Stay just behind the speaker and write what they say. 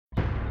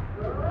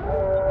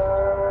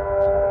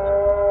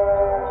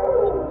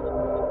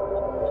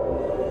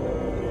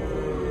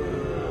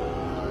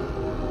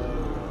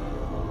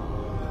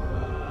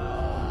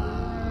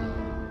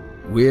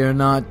We're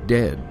Not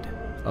Dead,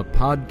 a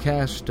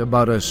podcast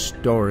about a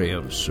story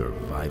of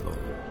survival.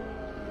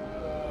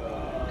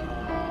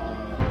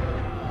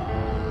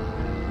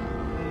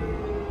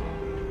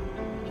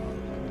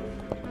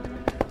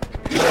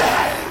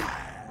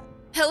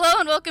 Hello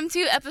and welcome to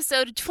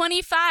episode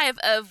 25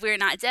 of We're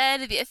Not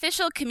Dead, the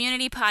official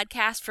community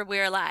podcast for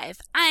We're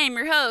Alive. I am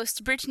your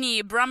host,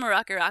 Brittany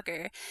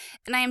Brahma-Rocker,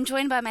 and I am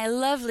joined by my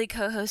lovely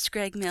co-host,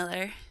 Greg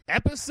Miller.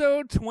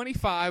 Episode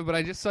 25, but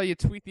I just saw you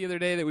tweet the other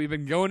day that we've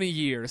been going a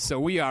year, so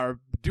we are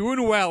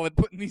doing well at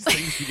putting these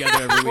things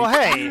together every week. Well,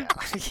 hey,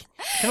 you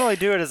can only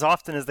do it as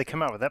often as they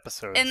come out with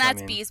episodes. And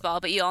that's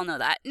Beesball, but you all know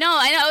that. No,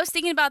 I know, I was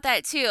thinking about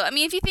that too. I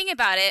mean, if you think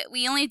about it,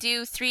 we only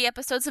do 3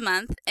 episodes a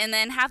month, and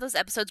then half those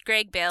episodes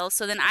Greg bails,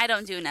 so then I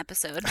don't do an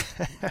episode.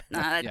 No,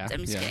 I'm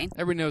just kidding.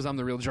 Everybody knows I'm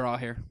the real draw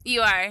here.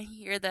 You are.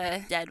 You're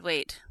the dead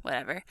weight,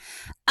 whatever.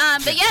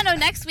 But yeah, no,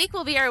 next week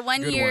will be our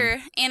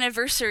 1-year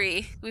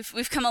anniversary.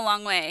 We've come a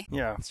long way.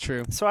 Yeah. It's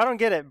true. So I don't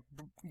get it.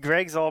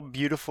 Greg's all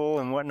beautiful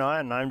and whatnot,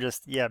 and I'm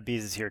just,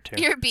 Bees is here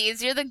too. You're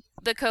Bees. You're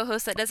the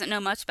co-host that doesn't know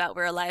much about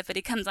We're Alive, but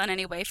he comes on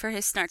anyway for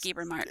his snarky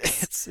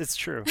remarks. It's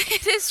true.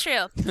 It is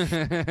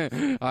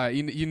true. All right,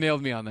 you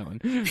nailed me on that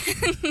one.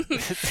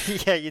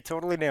 Yeah, you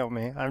totally nailed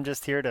me. I'm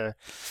just here to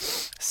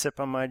sip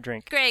on my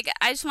drink. Greg,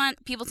 I just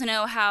want people to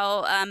know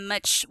how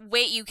much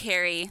weight you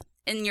carry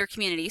in your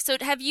community. So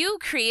have you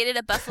created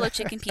a buffalo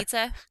chicken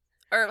pizza?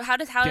 Or how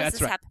does this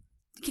happen?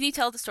 Can you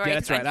tell the story? Yeah,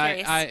 that's right.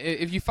 I'm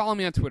if you follow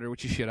me on Twitter,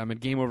 which you should, I'm at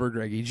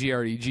GameOverGreggy,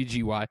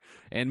 GREGGY,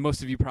 and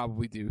most of you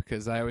probably do,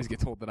 because I always get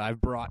told that I've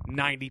brought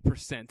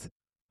 90%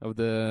 of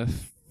the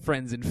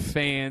friends and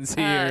fans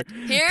here.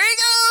 Here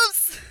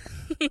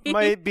he goes!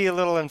 Might be a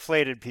little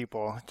inflated,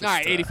 people. All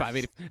right,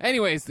 85.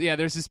 Anyways, yeah,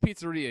 there's this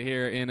pizzeria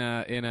here in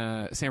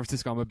San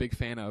Francisco I'm a big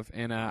fan of,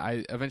 and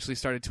I eventually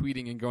started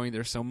tweeting and going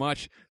there so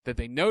much that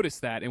they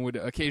noticed that and would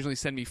occasionally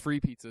send me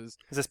free pizzas.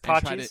 Is this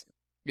Pachi's?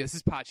 Yeah, this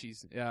is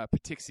Pachi's,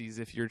 Patixis,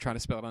 if you're trying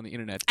to spell it on the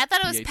internet. I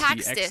thought it was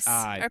Paxtis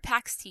or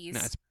Paxtis. No,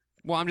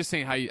 well, I'm just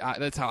saying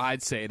that's how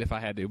I'd say it if I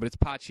had to, but it's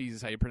Pachi's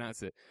is how you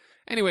pronounce it.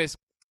 Anyways,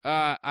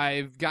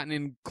 I've gotten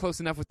in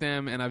close enough with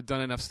them, and I've done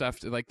enough stuff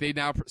to, they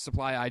now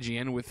supply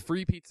IGN with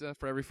free pizza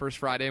for every first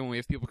Friday when we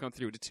have people come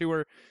through to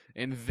tour,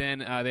 and then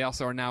they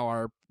also are now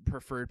our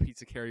preferred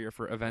pizza carrier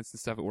for events and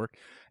stuff at work.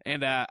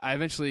 And I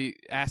eventually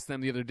asked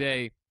them the other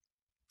day,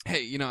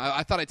 hey,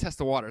 I thought I'd test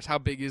the waters. How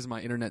big is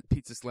my internet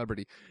pizza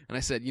celebrity? And I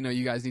said,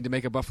 you guys need to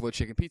make a buffalo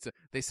chicken pizza.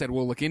 They said,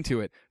 we'll look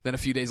into it. Then a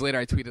few days later,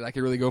 I tweeted I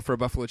could really go for a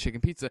buffalo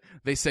chicken pizza.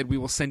 They said, we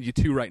will send you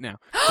 2 right now.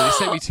 So they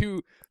sent me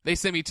 2. They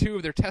sent me 2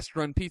 of their test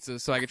run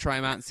pizzas so I could try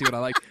them out and see what I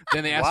like.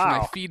 Then they asked for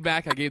my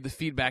feedback. I gave the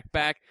feedback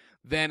back.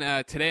 Then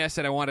today I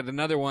said I wanted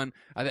another one.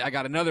 I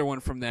got another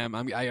one from them.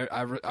 I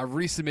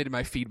resubmitted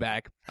my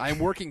feedback. I am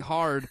working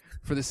hard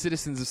for the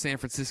citizens of San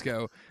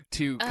Francisco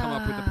to come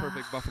up with the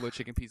perfect buffalo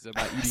chicken pizza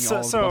by eating all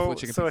of the buffalo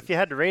chicken pizza. So if you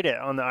had to rate it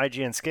on the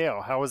IGN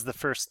scale, how was the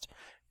first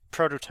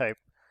prototype?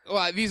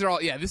 Well, these are all,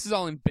 this is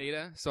all in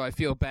beta, so I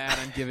feel bad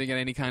I'm giving it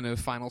any kind of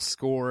final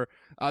score.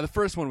 The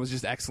first one was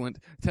just excellent.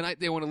 Tonight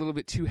they went a little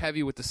bit too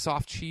heavy with the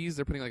soft cheese.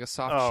 They're putting like a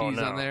soft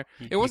cheese on there.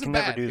 It wasn't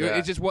bad.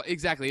 It just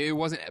exactly. It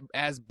wasn't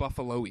as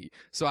buffalo-y.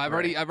 So I've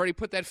already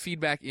put that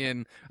feedback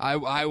in.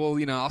 I will,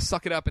 I'll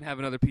suck it up and have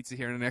another pizza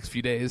here in the next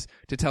few days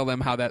to tell them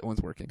how that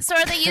one's working. So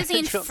are they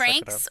using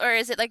Frank's or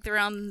is it like their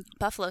own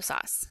buffalo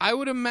sauce? I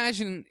would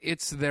imagine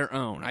it's their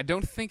own. I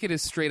don't think it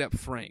is straight up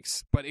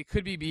Frank's, but it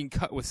could be being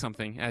cut with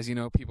something, as you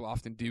know, people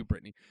often do,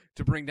 Brittany,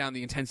 to bring down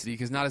the intensity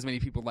because not as many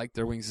people like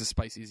their wings as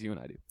spicy as you and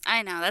I do.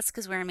 I know. That's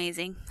because we're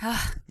amazing.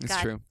 Oh, it's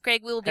true.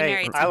 Greg, we will be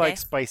married someday. I like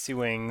spicy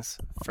wings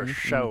for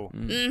show.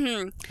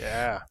 Mm-hmm.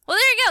 Yeah. Well,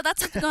 there you go.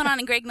 That's what's going on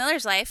in Greg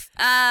Miller's life.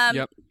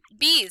 Yep.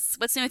 Bees,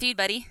 what's new with you,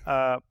 buddy?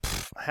 I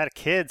had a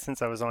kid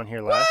since I was on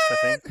here last, I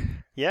think.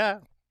 Yeah.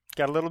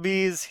 Got a little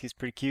Bees. He's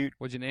pretty cute.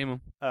 What'd you name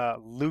him?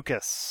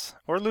 Lucas.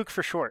 Or Luke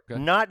for short.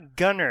 Okay. Not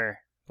Gunner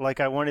like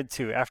I wanted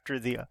to after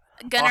the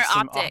Gunner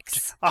awesome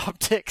Optics.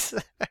 Optics.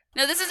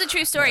 No, this is a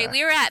true story.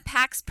 We were at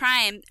PAX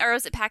Prime, or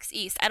was it PAX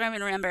East? I don't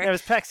even remember. Yeah, it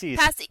was PAX East,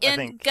 I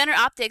think. Gunner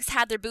Optics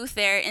had their booth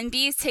there, and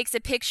Bees takes a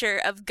picture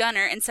of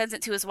Gunner and sends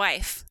it to his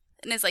wife.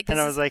 And it's like,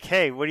 I was like,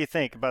 hey, what do you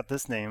think about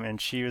this name? And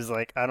she was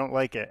like, I don't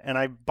like it. And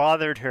I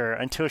bothered her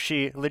until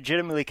she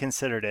legitimately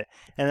considered it.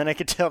 And then I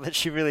could tell that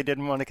she really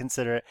didn't want to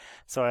consider it.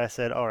 So I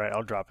said, all right,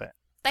 I'll drop it.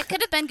 That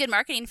could have been good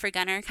marketing for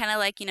Gunner. Kind of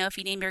like, if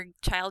you named your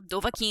child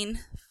Dovahkiin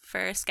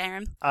for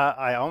Skyrim.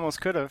 I almost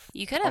could have.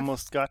 You could have.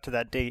 Almost got to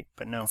that date,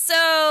 but no.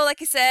 So,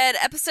 like I said,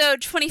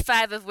 episode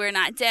 25 of We're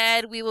Not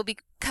Dead. We will be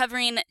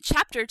covering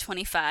chapter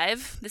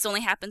 25. This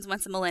only happens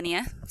once a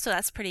millennia, so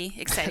that's pretty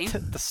exciting.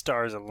 The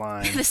stars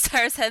aligned. The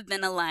stars have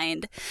been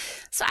aligned.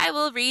 So I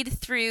will read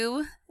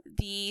through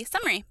the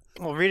summary.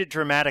 Well, read it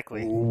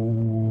dramatically.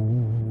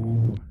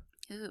 Ooh.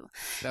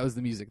 That was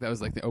the music. That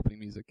was like the opening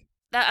music.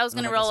 I was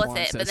going to roll with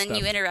it, but then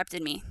you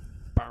interrupted me.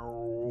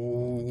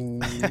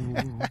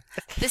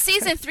 The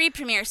season 3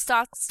 premiere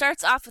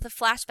starts off with a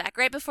flashback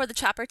right before the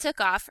chopper took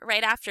off,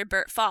 right after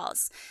Bert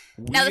falls.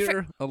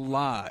 We're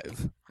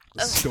alive.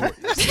 Story of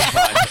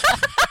survival.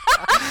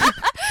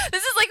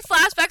 This is like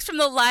flashbacks from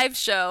the live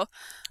show.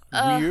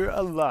 We're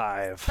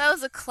alive. That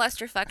was a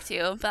clusterfuck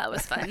too. That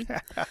was fun.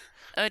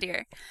 Oh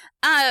dear.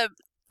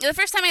 The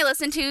first time I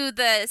listened to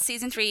the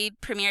season 3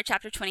 premiere,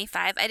 chapter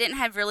 25, I didn't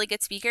have really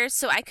good speakers,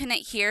 so I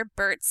couldn't hear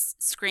Bert's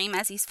scream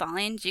as he's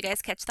falling. Did you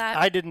guys catch that?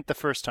 I didn't the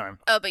first time.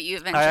 Oh, but you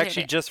eventually I heard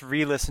actually it. just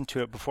re-listened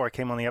to it before I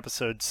came on the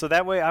episode, so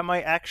that way I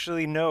might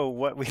actually know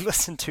what we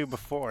listened to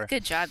before.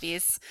 Good job,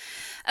 Bees.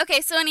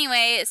 Okay, so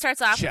anyway, it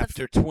starts off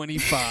Chapter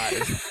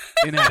 25,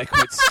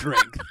 Inadequate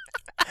Strength,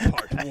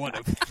 Part 1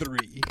 of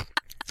 3.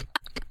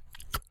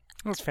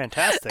 That was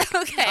fantastic.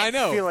 Okay. I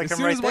know. I feel like as I'm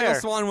soon right as Michael there.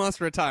 Swan wants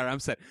to retire,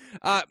 I'm set.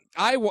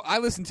 I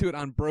listened to it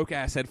on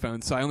broke-ass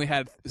headphones, so I only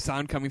had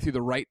sound coming through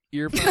the right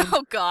earphone.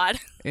 Oh, God.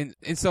 And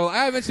so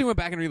I eventually went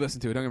back and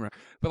re-listened to it. Don't get me wrong,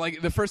 but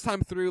like the first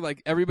time through,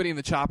 like everybody in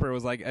the chopper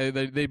was like,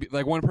 they'd be,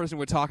 like one person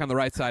would talk on the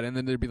right side, and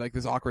then there'd be like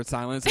this awkward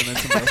silence, and then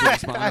somebody else would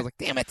respond. I was like,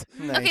 damn it!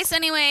 Nice. Okay, so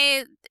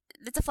anyway,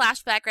 it's a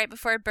flashback right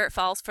before Bert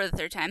falls for the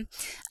third time.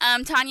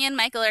 Tanya and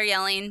Michael are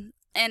yelling,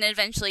 and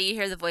eventually you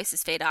hear the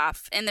voices fade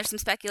off. And there's some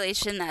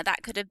speculation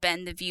that could have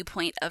been the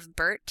viewpoint of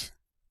Bert.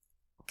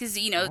 Because,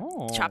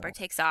 Chopper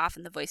takes off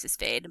and the voices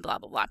fade and blah,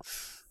 blah, blah.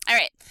 All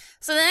right,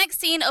 so the next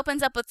scene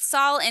opens up with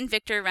Saul and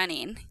Victor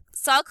running.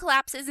 Saul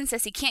collapses and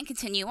says he can't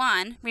continue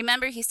on.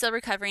 Remember, he's still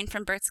recovering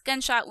from Bert's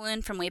gunshot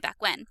wound from way back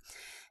when.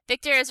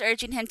 Victor is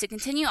urging him to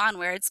continue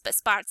onwards, but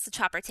spots the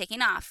chopper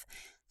taking off.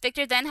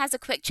 Victor then has a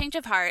quick change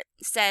of heart,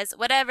 says,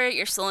 "Whatever,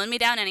 you're slowing me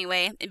down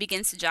anyway," and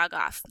begins to jog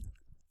off.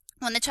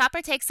 When the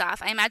chopper takes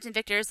off, I imagine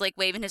Victor is like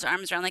waving his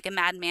arms around like a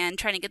madman,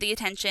 trying to get the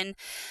attention.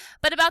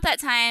 But about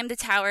that time, the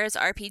tower is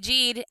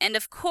RPG'd, and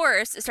of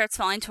course, it starts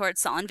falling towards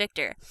Saul and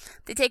Victor.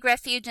 They take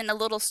refuge in a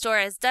little store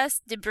as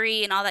dust,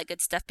 debris, and all that good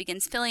stuff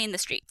begins filling the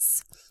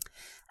streets.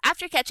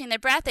 After catching their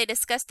breath, they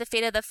discuss the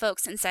fate of the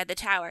folks inside the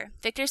tower.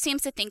 Victor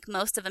seems to think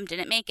most of them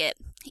didn't make it.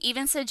 He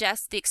even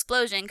suggests the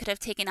explosion could have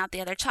taken out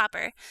the other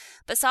chopper.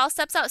 But Saul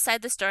steps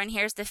outside the store and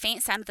hears the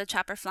faint sound of the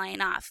chopper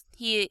flying off.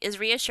 He is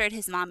reassured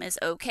his mom is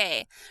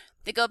okay.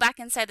 They go back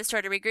inside the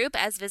store to regroup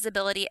as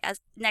visibility is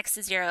next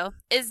to zero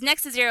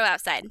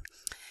outside.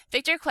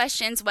 Victor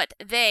questions what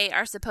they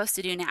are supposed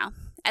to do now.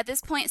 At this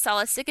point, Saul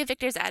is sick of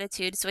Victor's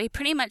attitude, so he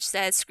pretty much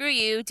says, "Screw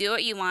you, do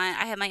what you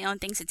want, I have my own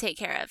things to take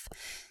care of."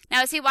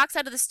 Now, as he walks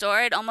out of the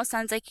store, it almost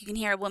sounds like you can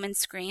hear a woman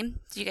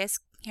scream. Did you guys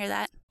hear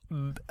that?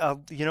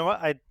 You know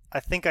what? I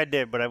think I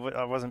did, but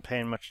I wasn't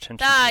paying much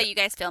attention Ah, to it. you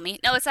guys feel me.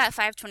 No, it's at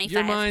 5:25.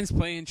 Your mind's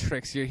playing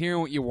tricks. You're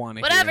hearing what you want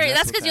to Whatever, hear.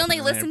 that's because you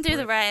only listen through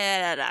the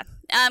right...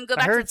 Go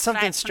back I heard to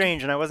something 5:20.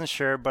 strange, and I wasn't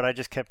sure, but I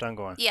just kept on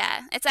going.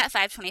 Yeah, it's at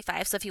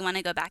 5:25, so if you want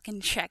to go back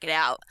and check it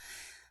out.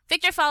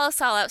 Victor follows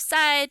Saul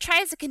outside,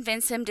 tries to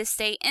convince him to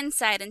stay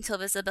inside until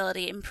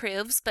visibility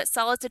improves, but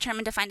Saul is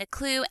determined to find a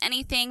clue,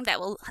 anything that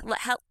will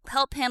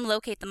help him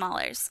locate the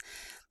Maulers.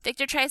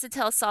 Victor tries to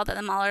tell Saul that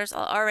the Maulers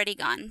are already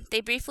gone.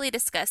 They briefly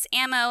discuss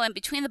ammo, and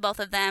between the both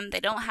of them,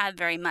 they don't have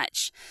very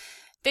much.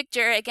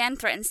 Victor again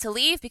threatens to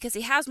leave because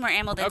he has more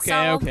ammo than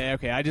Saul.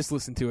 Okay. I just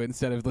listened to it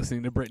instead of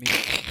listening to Brittany.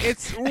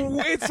 It's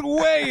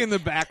way in the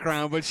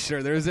background, but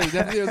sure, there's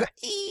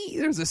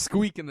a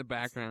squeak in the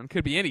background.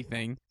 Could be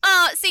anything.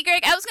 Oh, see,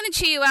 Greg, I was going to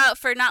chew you out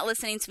for not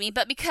listening to me,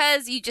 but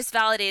because you just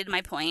validated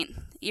my point,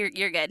 you're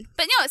good.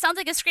 But no, it sounds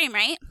like a scream,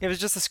 right? It was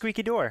just a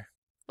squeaky door.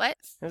 What?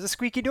 It was a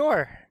squeaky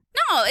door.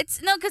 No,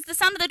 because the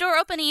sound of the door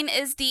opening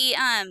is the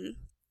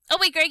Oh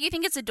wait, Greg, you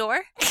think it's a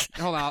door?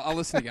 Hold on, I'll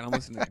listen again.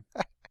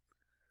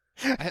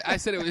 I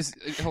said it was.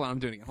 Hold on, I'm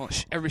doing it. Hold on,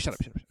 everybody, shut up.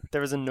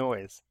 There was a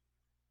noise.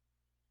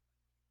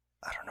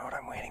 I don't know what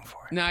I'm waiting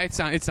for. No, it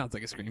sounds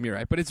like a scream. You're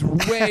right, but it's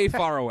way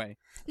far away.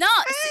 No.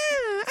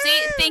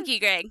 See, thank you,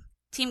 Greg.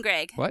 Team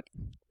Greg. What?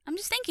 I'm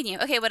just thanking you.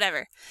 Okay,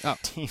 whatever. Oh,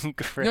 Team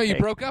Greg. no, you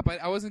broke up.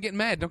 I wasn't getting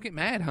mad. Don't get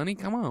mad, honey.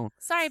 Come on.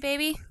 Sorry,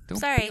 baby. Don't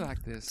Sorry. be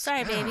like this.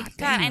 Sorry, baby. God,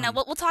 damn. I know.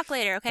 We'll talk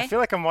later, okay? I feel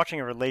like I'm watching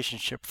a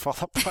relationship fall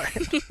apart.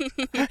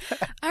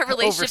 Our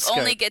relationship Over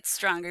only Skype. gets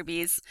stronger,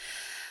 bees.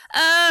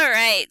 All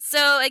right.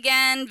 So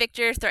again,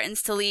 Victor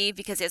threatens to leave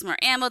because he has more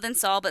ammo than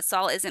Saul, but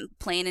Saul isn't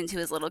playing into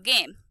his little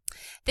game.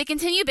 They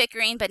continue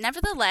bickering, but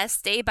nevertheless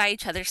stay by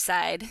each other's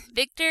side.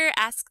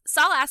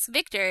 Saul asks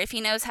Victor if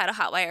he knows how to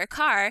hotwire a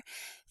car.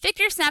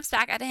 Victor snaps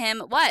back at him,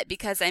 "What,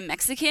 because I'm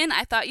Mexican?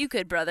 I thought you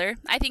could, brother."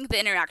 I think the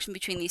interaction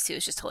between these two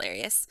is just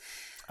hilarious.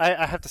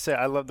 I have to say,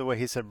 I love the way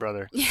he said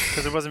brother.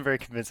 Because it wasn't very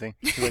convincing.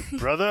 He's like,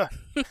 brother?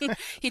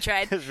 He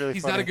tried. It was really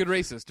He's funny. not a good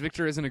racist.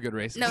 Victor isn't a good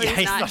racist. No, Yeah,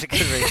 he's not. a good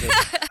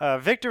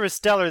racist. Victor was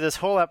stellar this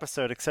whole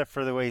episode, except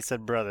for the way he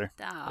said brother.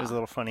 Aw. It was a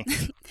little funny.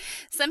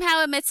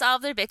 Somehow, amidst all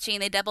of their bitching,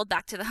 they doubled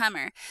back to the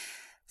Hummer.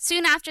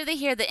 Soon after, they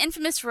hear the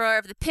infamous roar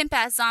of the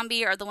pimp-ass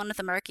zombie or the one with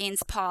the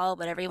markings, Paul,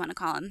 whatever you want to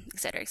call him,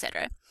 etc.,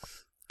 etc.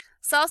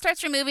 Saul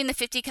starts removing the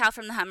 50 cal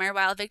from the Hummer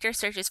while Victor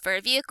searches for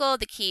a vehicle,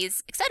 the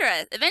keys,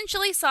 etc.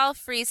 Eventually, Saul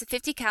frees the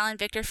 50 cal and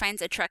Victor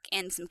finds a truck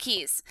and some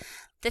keys.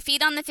 The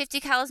feed on the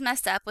 50 cal is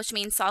messed up, which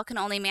means Saul can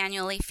only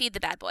manually feed the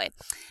bad boy.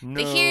 No.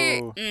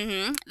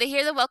 They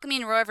hear the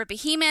welcoming roar of a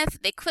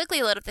behemoth. They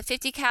quickly load up the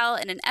 50 cal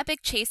and an epic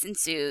chase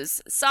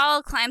ensues.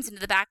 Saul climbs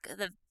into the back of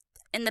the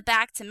in the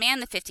back to man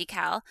the 50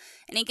 cal,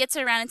 and he gets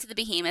around into the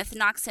behemoth,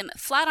 knocks him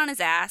flat on his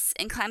ass,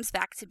 and climbs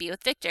back to be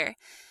with Victor.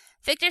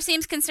 Victor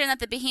seems concerned that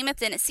the behemoth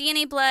didn't see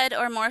any blood,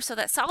 or more so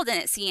that Saul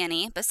didn't see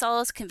any, but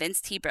Saul is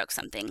convinced he broke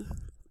something.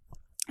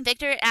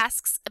 Victor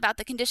asks about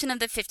the condition of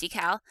the 50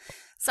 cal.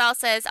 Saul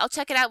says, I'll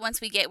check it out once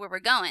we get where we're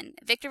going.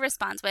 Victor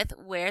responds with,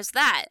 where's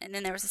that? And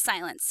then there was a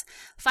silence.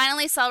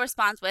 Finally, Saul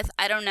responds with,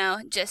 I don't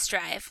know, just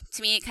drive.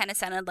 To me, it kind of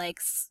sounded like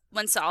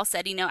when Saul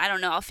said, I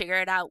don't know, I'll figure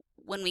it out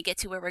when we get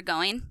to where we're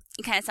going.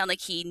 It kind of sounded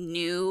like he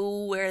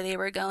knew where they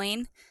were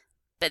going,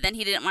 but then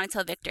he didn't want to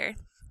tell Victor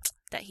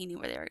that he knew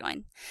where they were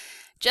going.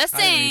 Just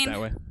saying. I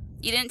didn't read it that way.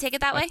 You didn't take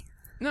it that way?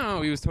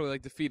 No, he was totally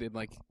defeated.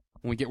 When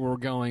we get where we're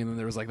going, and then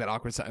there was that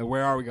awkward silence.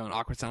 Where are we going?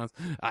 Awkward silence.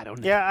 I don't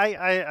know. Yeah,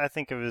 I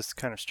think it was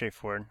kind of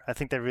straightforward. I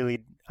think they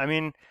really...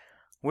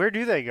 where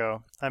do they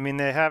go?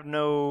 They have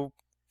no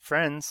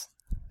friends,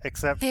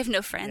 except... They have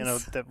no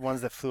friends. The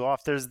ones that flew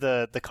off. There's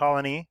the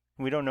colony.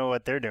 We don't know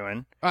what they're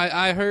doing.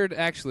 I heard,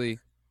 actually...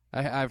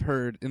 I've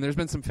heard, and there's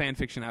been some fan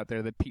fiction out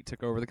there that Pete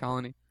took over the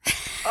colony.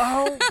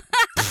 Oh...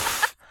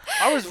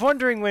 I was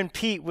wondering when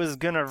Pete was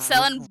gonna...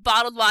 Selling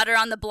bottled water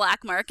on the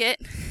black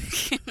market.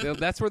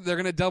 That's where they're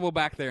going to double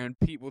back there, and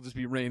Pete will just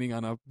be reigning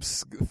on a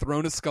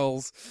throne of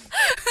skulls.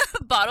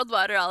 Bottled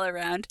water all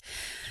around.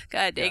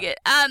 God dang it.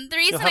 The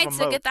reason I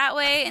took it that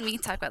way, and we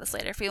can talk about this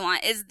later if we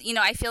want, is,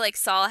 I feel like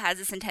Saul has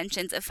his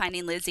intentions of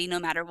finding Lizzie no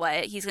matter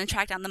what. He's going to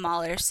track down the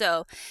Maulers,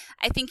 so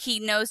I think he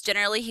knows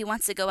generally he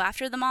wants to go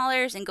after the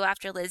Maulers and go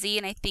after Lizzie,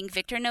 and I think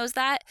Victor knows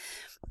that.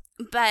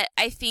 But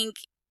I think,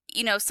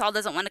 Saul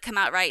doesn't want to come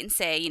out right and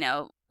say,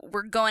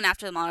 we're going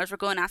after the Maulers, we're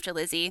going after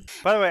Lizzie.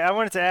 By the way, I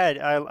wanted to add,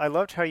 I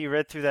loved how you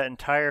read through that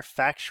entire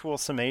factual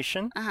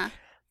summation,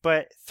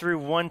 but through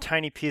one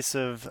tiny piece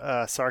of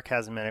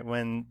sarcasm in it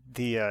when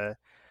the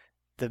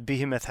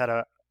behemoth had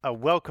a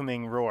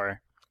welcoming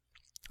roar.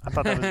 I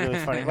thought that was really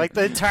funny.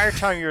 The entire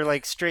time you were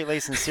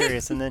straight-laced and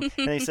serious, and then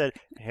he said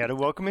he had a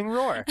welcoming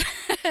roar.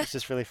 It's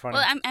just really funny.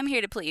 Well, I'm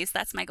here to please.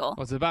 That's my goal.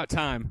 Well, it's about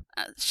time.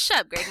 Shut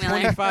up, Greg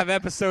Miller. 25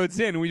 episodes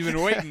in, we've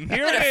been waiting.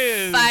 Here it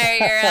is. Fire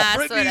your ass.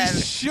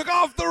 Brittany shook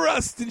off the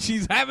rust, and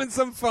she's having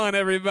some fun,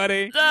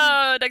 everybody.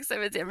 Oh, next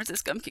time in San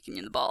Francisco, I'm kicking you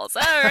in the balls.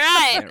 All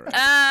right.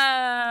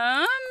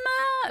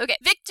 Okay.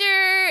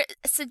 Victor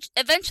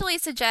eventually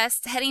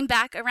suggests heading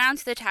back around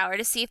to the tower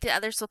to see if the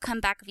others will come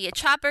back via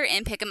chopper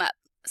and pick him up.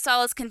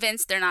 Saul is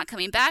convinced they're not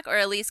coming back, or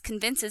at least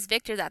convinces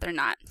Victor that they're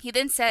not. He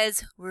then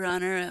says, we're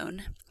on our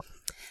own.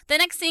 The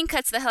next scene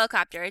cuts to the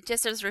helicopter.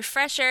 Just as a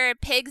refresher,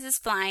 Pigs is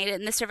flying,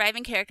 and the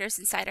surviving characters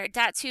inside are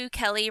Datu,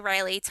 Kelly,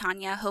 Riley,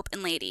 Tanya, Hope,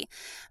 and Lady.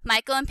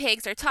 Michael and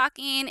Pigs are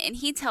talking, and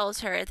he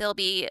tells her they'll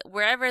be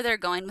wherever they're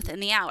going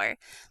within the hour.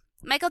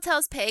 Michael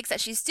tells Pigs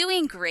that she's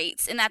doing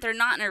great, and that they're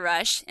not in a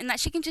rush, and that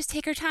she can just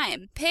take her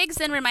time. Pigs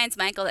then reminds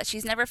Michael that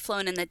she's never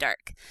flown in the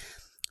dark.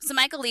 So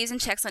Michael leaves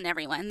and checks on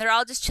everyone. They're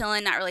all just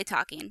chilling, not really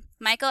talking.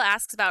 Michael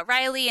asks about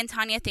Riley, and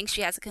Tanya thinks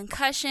she has a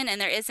concussion, and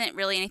there isn't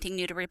really anything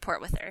new to report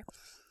with her.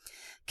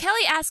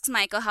 Kelly asks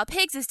Michael how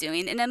Pigs is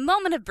doing. In a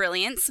moment of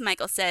brilliance,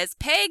 Michael says,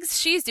 Pigs,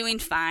 she's doing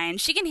fine.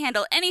 She can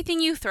handle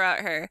anything you throw at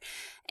her.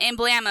 And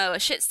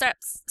blammo, shit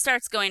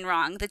starts going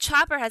wrong. The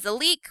chopper has a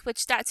leak,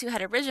 which Datu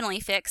had originally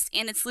fixed,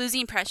 and it's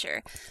losing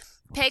pressure.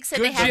 Peg said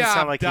they have to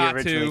sound like he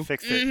originally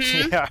fixed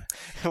it. Yeah,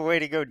 way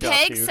to go, Datu.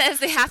 Peg says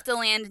they have to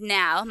land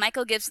now.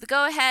 Michael gives the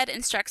go-ahead,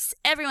 instructs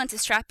everyone to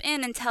strap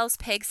in, and tells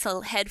Peg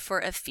to head for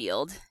a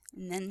field.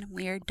 And then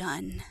we're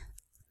done.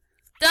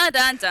 Dun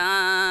dun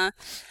dun.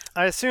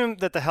 I assume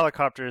that the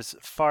helicopter is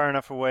far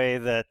enough away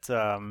that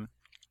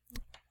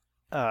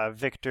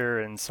Victor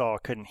and Saul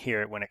couldn't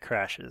hear it when it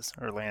crashes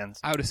or lands.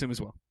 I would assume as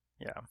well.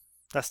 Yeah,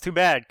 that's too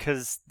bad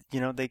because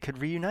they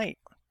could reunite.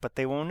 But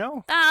they won't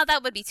know. Oh,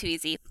 that would be too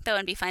easy. That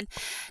wouldn't be fun.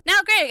 Now,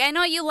 Greg, I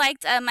know you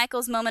liked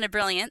Michael's moment of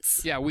brilliance.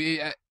 Yeah,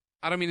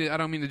 I don't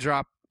mean to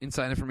drop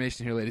inside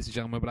information here, ladies and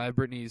gentlemen, but I have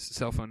Brittany's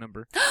cell phone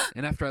number.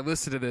 And after I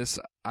listened to this,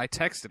 I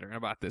texted her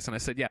about this, and I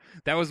said, "Yeah,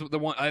 that was the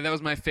one. That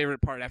was my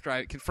favorite part." After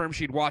I confirmed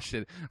she'd watched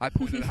it, I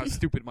pointed out how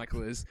stupid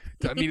Michael is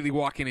to immediately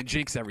walk in and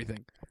jinx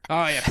everything.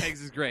 Oh yeah,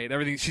 Pegs is great.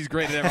 Everything, she's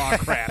great at everything.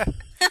 Oh crap,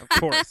 of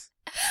course.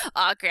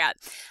 Oh crap!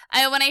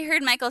 When I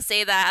heard Michael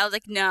say that, I was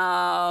like,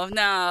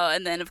 no,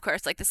 and then of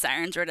course, the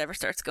sirens or whatever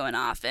starts going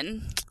off,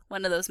 and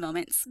one of those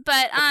moments.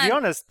 But to be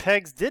honest,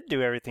 Pegs did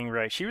do everything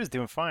right. She was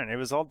doing fine. It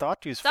was all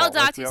Datu's fault. It's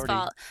all Datu's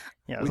fault.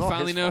 Yeah, we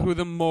finally know who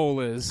the mole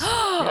is.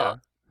 Yeah.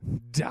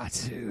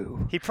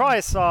 Datu. He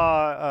probably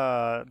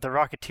saw the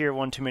Rocketeer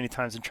one too many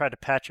times and tried to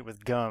patch it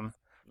with gum.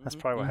 That's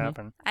probably what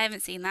happened. I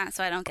haven't seen that,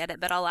 so I don't get it,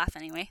 but I'll laugh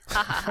anyway.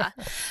 Ha ha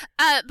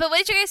ha. But what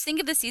did you guys think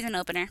of the season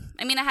opener?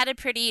 I mean, I had a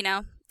pretty,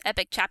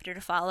 epic chapter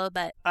to follow,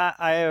 but...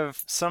 I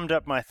have summed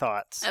up my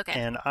thoughts. Okay.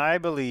 And I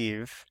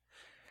believe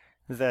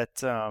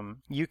that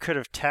you could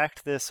have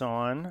tacked this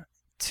on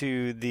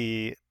to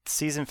the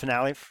season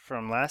finale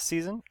from last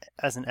season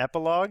as an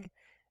epilogue,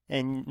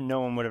 and no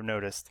one would have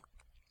noticed.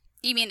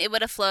 You mean it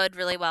would have flowed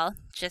really well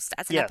just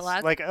as an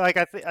epilogue?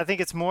 I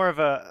think it's more of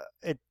a...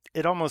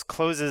 It almost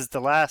closes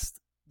the last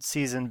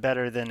season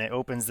better than it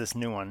opens this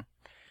new one.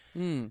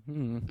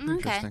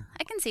 Okay,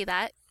 I can see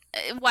that.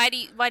 Why do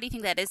you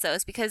think that is, though?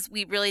 Is because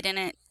we really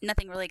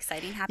nothing really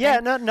exciting happened? Yeah,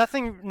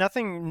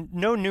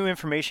 no new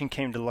information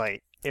came to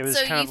light. It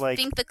was kind of like...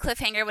 So you think the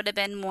cliffhanger would have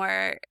been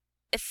more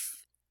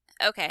if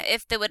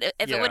it would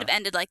have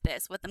ended like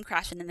this, with them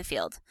crashing in the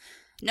field?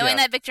 Knowing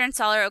that Victor and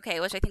Saul are okay,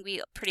 which I think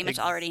we pretty much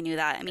already knew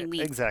that. I mean, we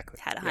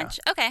had a hunch.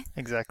 Yeah. Okay.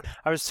 Exactly.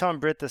 I was telling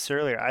Britt this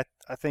earlier.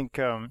 I think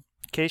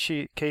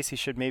Casey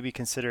should maybe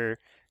consider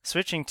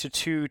switching to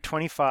 2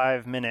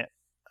 25-minute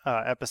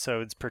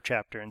episodes per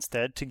chapter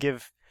instead, to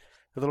give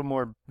a little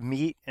more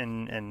meat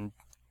and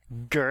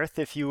girth,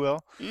 if you will.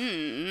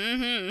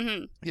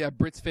 Mm-hmm. Yeah,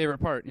 Britt's favorite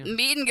part. Yeah.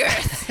 Meat and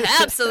girth.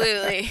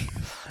 Absolutely.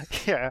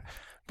 Yeah.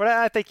 But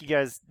I think you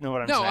guys know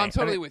what I'm saying. No, I'm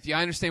totally with you.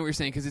 I understand what you're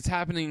saying, because it's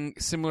happening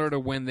similar to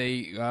when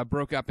they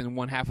broke up and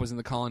one half was in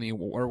the colony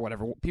or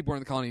whatever. People were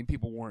in the colony and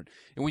people weren't.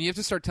 And when you have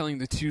to start telling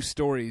the two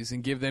stories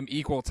and give them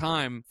equal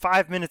time...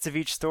 5 minutes of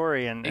each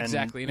story.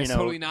 Exactly. And it's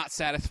totally not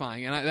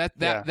satisfying. And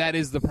that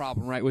is the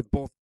problem, right, with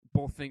both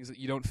things,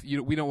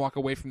 that we don't walk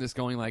away from this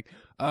going like,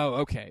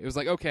 oh, okay. It was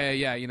like, okay,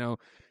 yeah,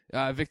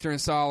 Victor and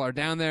Saul are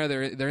down there.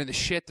 They're in the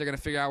shit. They're going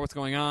to figure out what's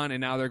going on,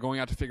 and now they're going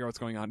out to figure out what's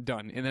going on.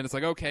 Done. And then it's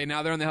like, okay,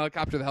 now they're on the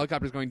helicopter. The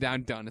helicopter's going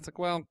down. Done. It's like,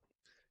 well,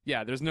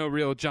 yeah, there's no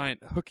real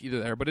giant hook either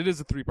there, but it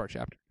is a 3-part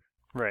chapter.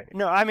 Right.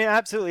 No, I mean,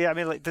 absolutely. I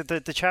mean, like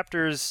the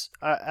chapters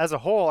as a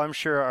whole, I'm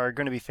sure are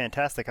going to be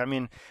fantastic. I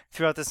mean,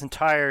 throughout this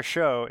entire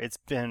show,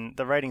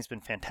 the writing's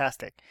been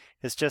fantastic.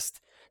 It's just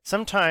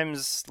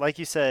sometimes, like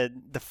you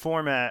said, the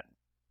format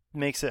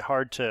makes it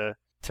hard to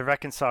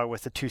reconcile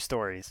with the two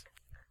stories.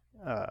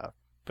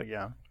 But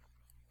yeah,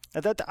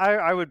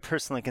 I would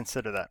personally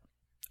consider that.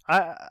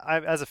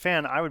 I as a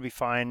fan, I would be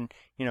fine,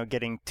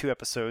 getting 2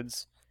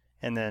 episodes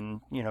and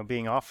then,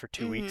 being off for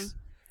 2 weeks.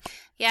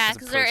 Yeah,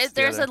 because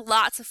there's a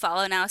lot to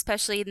follow now,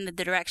 especially in the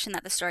direction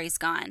that the story's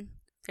gone.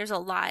 There's a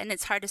lot, and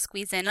it's hard to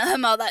squeeze in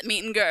all that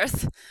meat and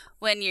girth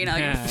when you're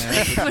following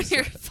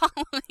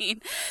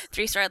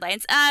 3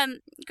 storylines.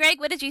 Greg,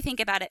 what did you think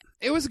about it?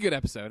 It was a good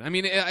episode. I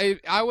mean,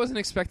 I wasn't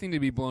expecting to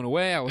be blown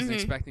away. I wasn't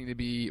expecting to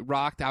be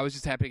rocked. I was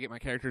just happy to get my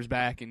characters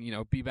back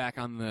and be back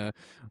on the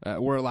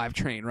We're Alive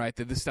train. Right,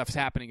 that this stuff's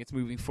happening. It's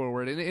moving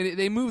forward, and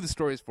they move the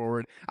stories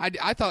forward.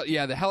 I thought,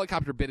 the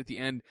helicopter bit at the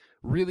end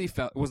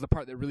was the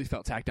part that really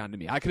felt tacked on to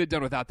me. I could have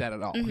done without that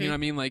at all. You know what I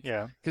mean? Like,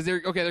 because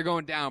they're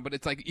going down, but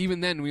it's like even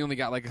then we only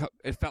got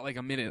it felt like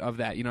a minute of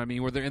that. You know what I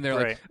mean? Where they're in there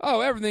like, oh,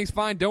 everything's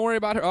fine. Don't worry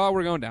about her. Oh,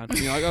 we're going down.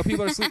 Like, oh,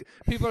 people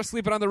are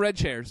sleeping on the red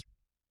chairs.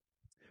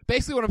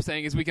 Basically, what I'm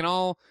saying is we can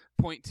all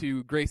point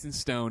to Grayson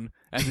Stone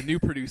as a new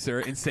producer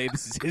and say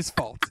this is his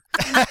fault.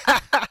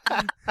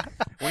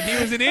 When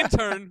he was an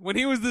intern, when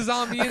he was the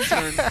zombie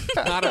intern,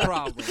 not a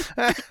problem.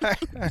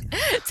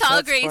 It's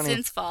all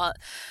Grayson's fault.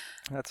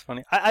 That's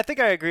funny. I think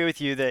I agree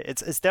with you that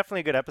it's definitely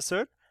a good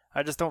episode.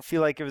 I just don't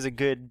feel like it was a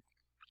good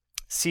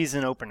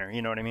season opener.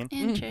 You know what I mean?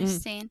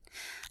 Interesting.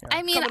 Yeah.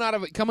 I mean,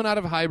 coming out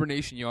of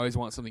hibernation, you always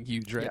want something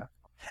huge, right? Yeah.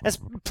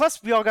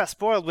 Plus, we all got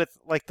spoiled with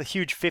like the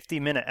huge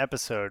 50-minute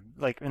episode,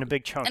 like in a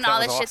big chunk. And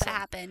all the shit that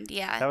happened.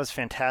 Yeah. That was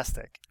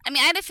fantastic. I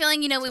mean, I had a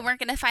feeling, we weren't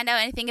going to find out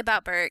anything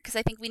about Bert because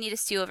I think we need to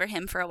stew over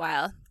him for a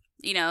while.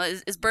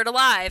 Is Bert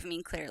alive? I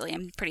mean, clearly,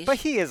 I'm pretty sure. But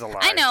he is alive.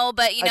 I know,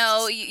 but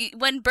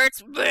when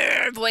Bert's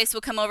voice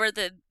will come over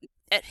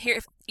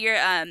your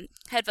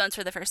headphones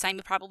for the first time,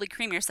 you probably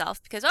cream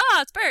yourself because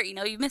it's Bert.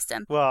 You missed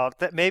him. Well,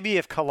 maybe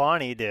if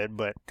Kalani did,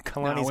 but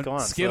Kalani's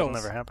gone, so that'll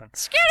never happen.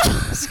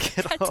 Skittles.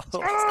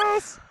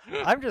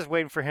 I'm just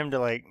waiting for him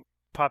to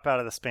pop out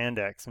of the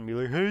spandex and be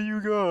like, "Hey,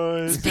 you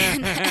guys,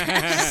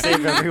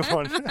 save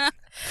everyone."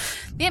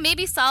 Yeah,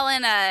 maybe Saul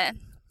and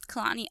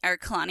Kalani,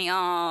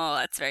 oh,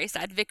 that's very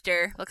sad.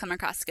 Victor will come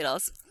across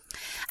Skittles.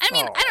 I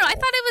mean, I don't know. I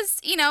thought it was,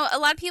 a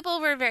lot of people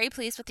were very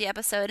pleased with the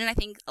episode, and I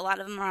think a lot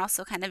of them are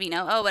also kind of,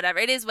 oh, whatever.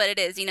 It is what it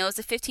is. It's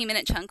a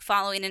 15-minute chunk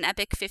following an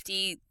epic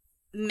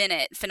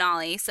 50-minute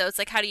finale, so it's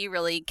like, how do you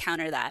really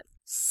counter that?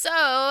 So,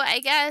 I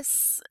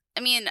guess... I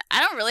mean, I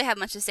don't really have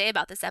much to say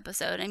about this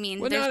episode. I mean,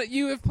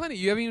 you have plenty.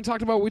 You haven't even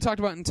talked about what we talked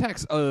about in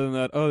text other than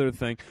that other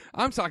thing.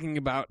 I'm talking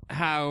about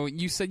how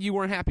you said you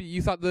weren't happy.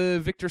 You thought the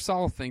Victor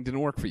Saul thing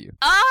didn't work for you.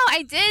 Oh,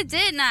 I did,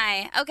 didn't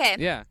I? Okay.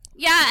 Yeah.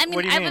 Yeah, I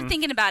mean, I've been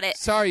thinking about it.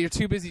 Sorry, you're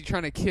too busy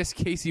trying to kiss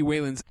Casey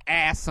Whalen's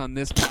ass on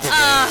this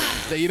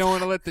podcast that you don't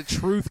want to let the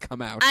truth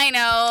come out. I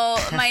know.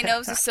 My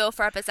nose is so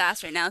far up his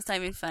ass right now. It's not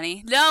even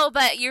funny. No,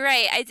 but you're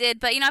right. I did.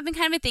 But, I've been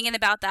kind of thinking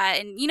about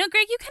that. And,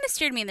 Greg, you kind of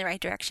steered me in the right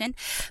direction.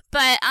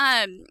 But,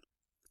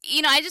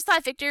 I just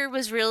thought Victor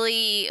was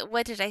really,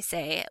 what did I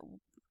say?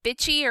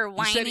 Bitchy or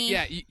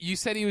whiny? You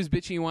said he was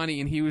bitchy and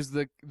whiny, and he was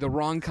the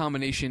wrong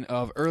combination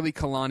of early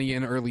Kalani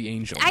and early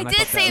Angel. I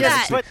did say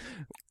that. But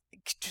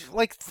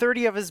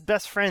 30 of his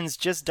best friends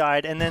just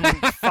died, and then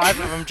 5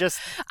 of them just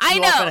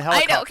flew off in a helicopter.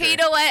 I know. Okay, you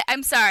know what?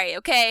 I'm sorry,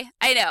 okay?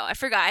 I know. I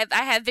forgot.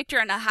 I have Victor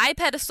on a high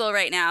pedestal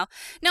right now.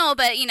 No,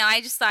 but,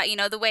 I just thought,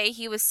 the way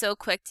he was so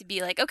quick to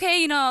be like,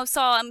 okay,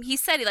 Saul, he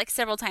said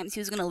several times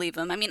he was going to leave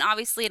him. I mean,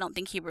 obviously, I don't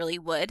think he really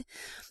would.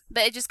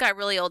 But it just got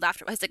really old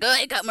after. I was like,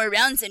 I got more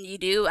rounds than you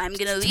do. I'm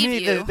going to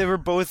leave you. They were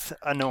both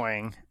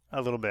annoying.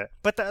 a little bit.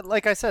 But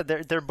like I said,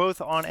 they're both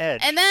on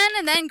edge. And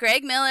then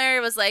Greg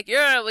Miller was like,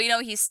 yeah,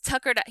 well, he's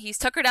tuckered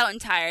out and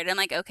tired. I'm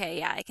like, okay,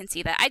 yeah, I can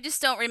see that. I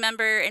just don't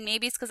remember, and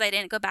maybe it's because I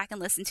didn't go back and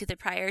listen to the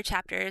prior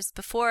chapters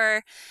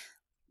before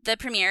the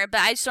premiere,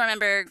 but I just don't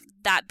remember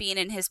that being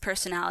in his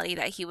personality,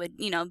 that he would,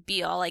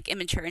 be all like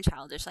immature and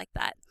childish like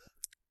that.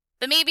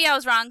 But maybe I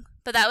was wrong.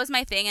 But that was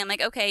my thing. I'm like,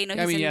 okay,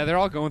 they're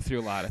all going through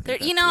a lot.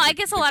 I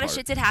guess a lot of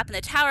shit did happen. The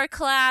tower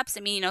collapsed.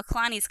 I mean,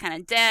 Kalani's kind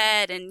of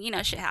dead, and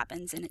shit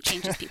happens, and it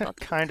changes people.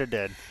 Kind of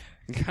dead.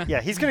 Yeah,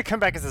 he's gonna come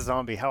back as a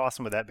zombie. How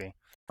awesome would that be?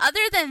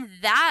 Other than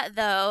that,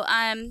 though,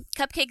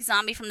 Cupcake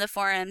Zombie from the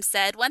forum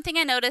said, one thing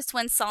I noticed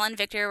when Saul and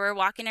Victor were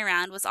walking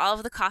around was all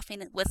of the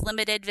coughing with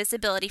limited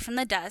visibility from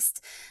the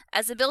dust,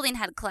 as the building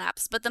had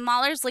collapsed, but the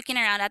Maulers looking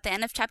around at the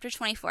end of Chapter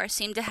 24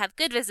 seemed to have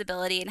good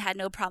visibility and had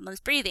no problems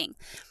breathing.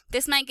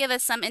 This might give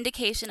us some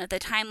indication of the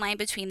timeline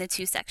between the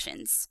two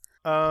sections.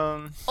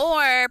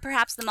 Or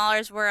perhaps the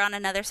Maulers were on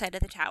another side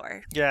of the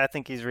tower. Yeah, I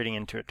think he's reading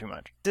into it too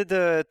much. Did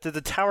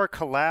the tower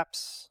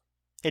collapse?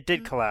 It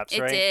did collapse,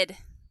 right? It did.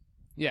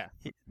 Yeah.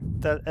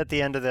 At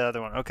the end of the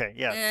other one. Okay,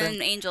 yeah.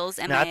 And Angels,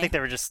 MIA. No, I think they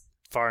were just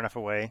far enough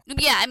away.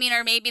 Yeah, I mean,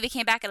 or maybe they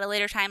came back at a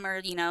later time,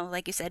 or,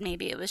 like you said,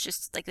 maybe it was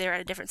just like they were at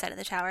a different side of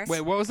the tower.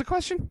 Wait, what was the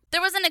question? There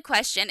wasn't a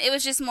question. It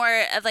was just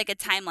more of like a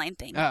timeline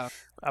thing. Oh.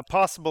 A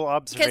possible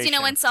observation.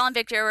 Because, when Saul and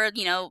Victor were,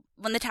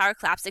 when the tower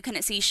collapsed, they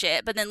couldn't see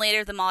shit. But then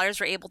later the Maulers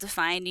were able to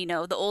find,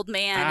 the old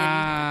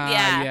man.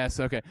 Yes,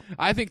 okay.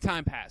 I think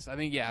time passed. I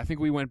think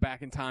we went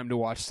back in time to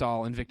watch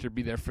Saul and Victor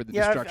be there for the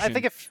destruction. I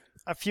think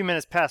a few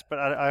minutes passed, but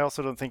I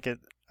also don't think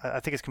I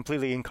think it's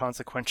completely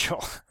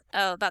inconsequential.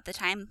 Oh, about the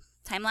time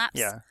lapse?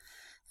 Yeah.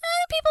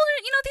 People,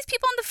 these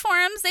people on the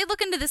forums, they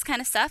look into this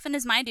kind of stuff, and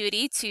it's my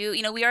duty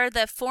to, we are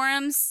the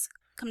forums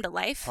come to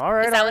life. All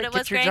right, Is that what it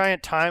was, get your Greg?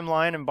 giant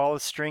timeline and ball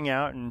of string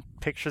out and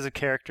pictures of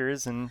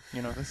characters and,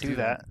 let's do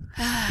that.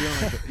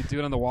 You do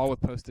it on the wall with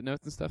Post-it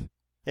notes and stuff?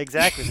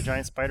 Exactly, the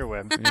giant spider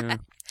web. Yeah.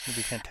 It'd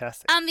be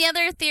fantastic. The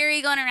other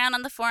theory going around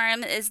on the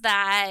forum is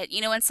that,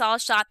 when Saul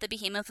shot the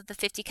behemoth with the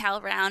 50 cal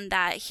round,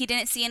 that he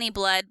didn't see any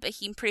blood, but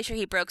I'm pretty sure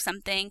he broke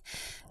something.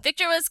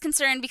 Victor was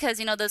concerned because,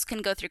 those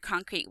can go through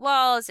concrete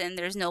walls and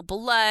there's no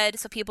blood.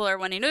 So people are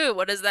wondering,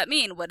 what does that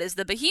mean? What is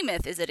the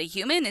behemoth? Is it a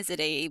human? Is it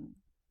a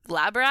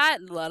lab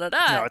rat? La da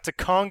da. No, it's a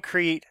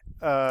concrete.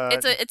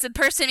 It's a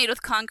person made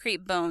with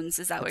concrete bones.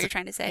 Is that what you're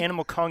trying to say?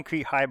 Animal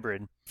concrete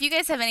hybrid. If you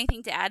guys have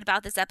anything to add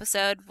about this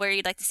episode, where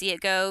you'd like to see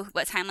it go,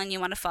 what timeline you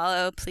want to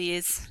follow,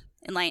 please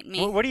enlighten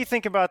me. What do you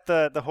think about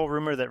the whole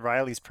rumor that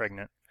Riley's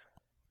pregnant?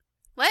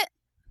 What?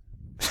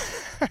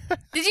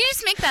 Did you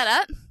just make that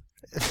up?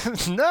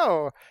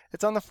 No,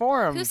 it's on the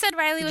forum. Who said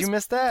Riley was? Did you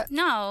miss that?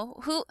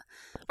 No. Who?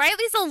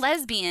 Riley's a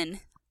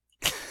lesbian.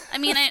 I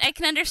mean, I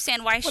can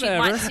understand why she'd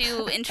want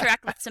to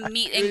interact with some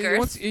meat and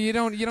girth. You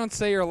don't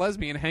say you're a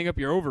lesbian. Hang up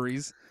your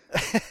ovaries.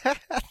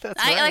 That's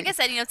right. Like I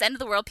said, it's the end of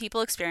the world.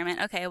 People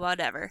experiment. Okay,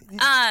 whatever.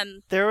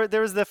 There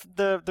was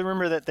the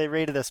rumor that they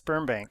raided a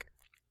sperm bank.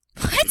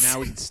 What?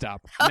 Now we can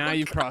stop. Now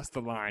you've crossed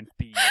the line.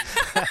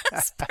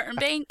 Sperm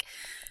bank.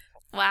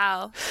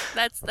 Wow,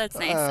 that's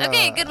nice.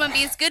 Okay, good one,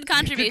 Bees. Good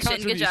contribution.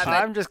 Good job.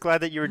 I'm just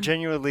glad that you were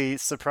genuinely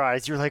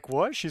surprised. You're like,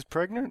 what? She's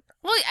pregnant?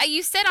 Well,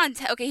 you said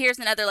okay, here's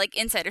another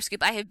insider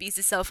scoop. I have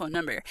Bees' cell phone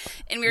number,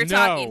 and we were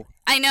talking.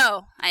 I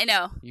know.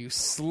 You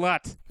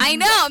slut. I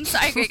know. I'm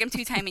sorry, Greg. I'm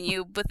two-timing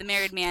you with a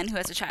married man who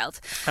has a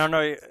child. I don't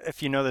know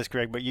if you know this,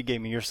 Greg, but you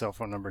gave me your cell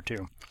phone number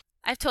too.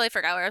 I totally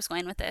forgot where I was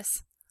going with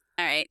this.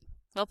 All right,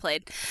 well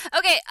played.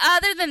 Okay,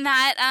 other than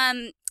that,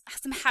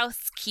 some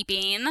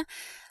housekeeping.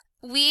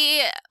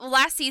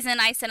 Last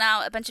season, I sent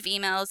out a bunch of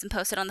emails and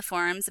posted on the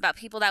forums about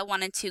people that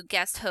wanted to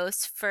guest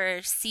host for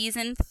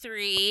season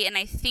 3, and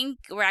I think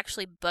we're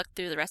actually booked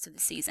through the rest of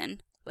the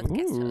season with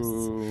guest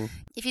hosts.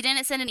 If you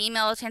didn't send an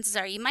email, chances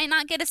are you might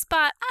not get a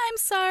spot. I'm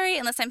sorry,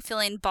 unless I'm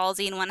feeling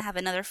ballsy and want to have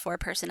another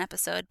 4-person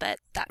episode, but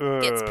that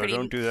gets pretty...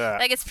 Don't do that.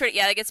 That gets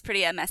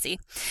pretty messy.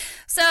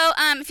 So,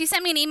 if you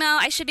send me an email,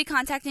 I should be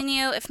contacting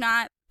you. If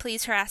not,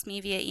 please harass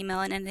me via email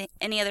and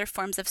any other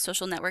forms of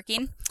social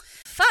networking.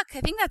 Fuck,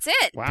 I think that's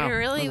it. Wow,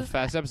 that was a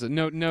fast episode.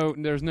 No,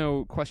 there's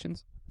no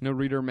questions? No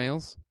reader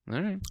mails?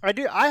 All right.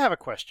 I have a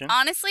question.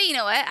 Honestly, you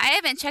know what? I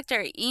haven't checked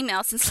our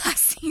email since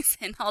last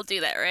season. I'll do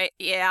that right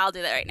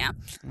now.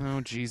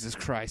 Oh, Jesus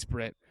Christ,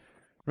 Britt.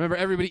 Remember,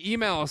 everybody,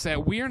 email us at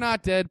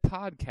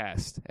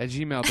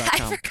we'renotdeadpodcast@gmail.com. I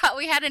forgot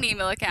we had an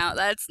email account.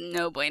 That's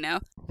no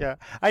bueno. Yeah.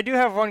 I do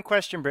have one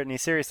question, Brittany,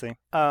 seriously.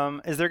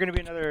 Is there going to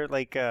be another,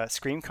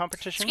 Scream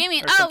competition?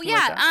 Screaming? Oh,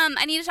 yeah. Like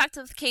I need to talk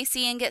to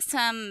Casey and get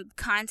some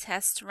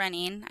contests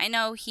running. I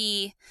know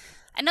they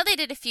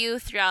did a few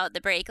throughout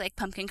the break, like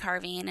pumpkin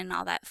carving and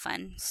all that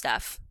fun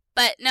stuff.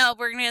 But no,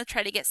 we're going to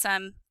try to get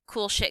some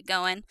cool shit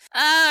going.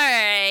 All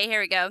right,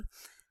 here we go.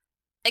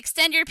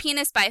 Extend your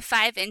penis by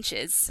 5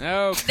 inches.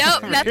 Oh,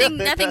 nope,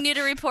 nothing new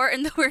to report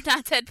in the We're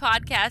Not Dead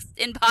podcast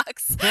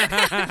inbox.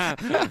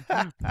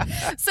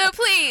 So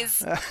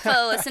please,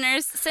 fellow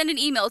listeners, send an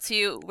email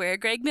to where,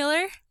 Greg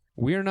Miller?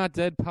 We're Not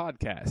Dead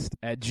Podcast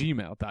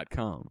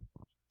 @gmail.com.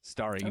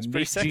 starring That's Nate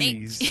pretty sexy.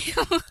 Cheese.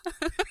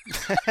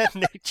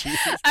 Nate Cheese.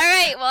 All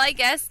right, well, I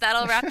guess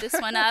that'll wrap this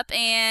one up.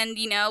 And,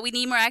 we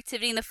need more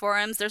activity in the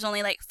forums. There's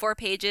only like 4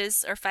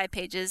 pages or 5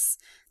 pages.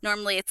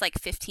 Normally it's like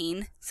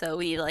 15, so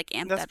we need to like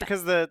amp That's that back.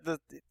 because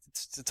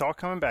it's all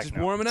coming back Just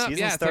now. warming up.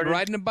 Season Yeah, started. it's like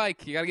riding a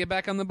bike. You got to get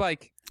back on the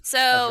bike. So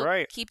That's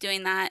right. keep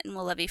doing that, and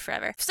we'll love you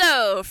forever.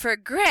 So for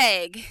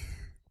Greg.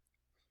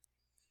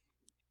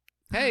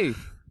 Hey.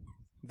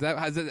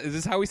 Is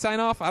this how we sign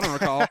off? I don't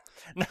recall.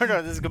 No,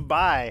 this is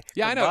goodbye.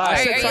 Yeah, I know. Goodbye. I Are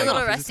said you a sign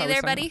little off. Is this rusty how we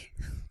there, sign buddy?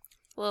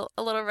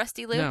 A little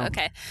rusty, Lou? No.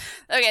 Okay,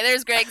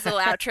 there's Greg's little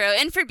outro.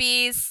 And for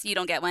Bees, you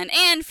don't get one.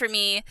 And for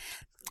me,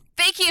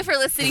 thank you for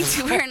listening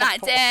to We're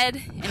Not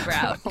Dead, and we're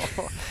out.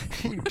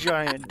 You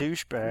giant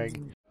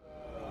douchebag.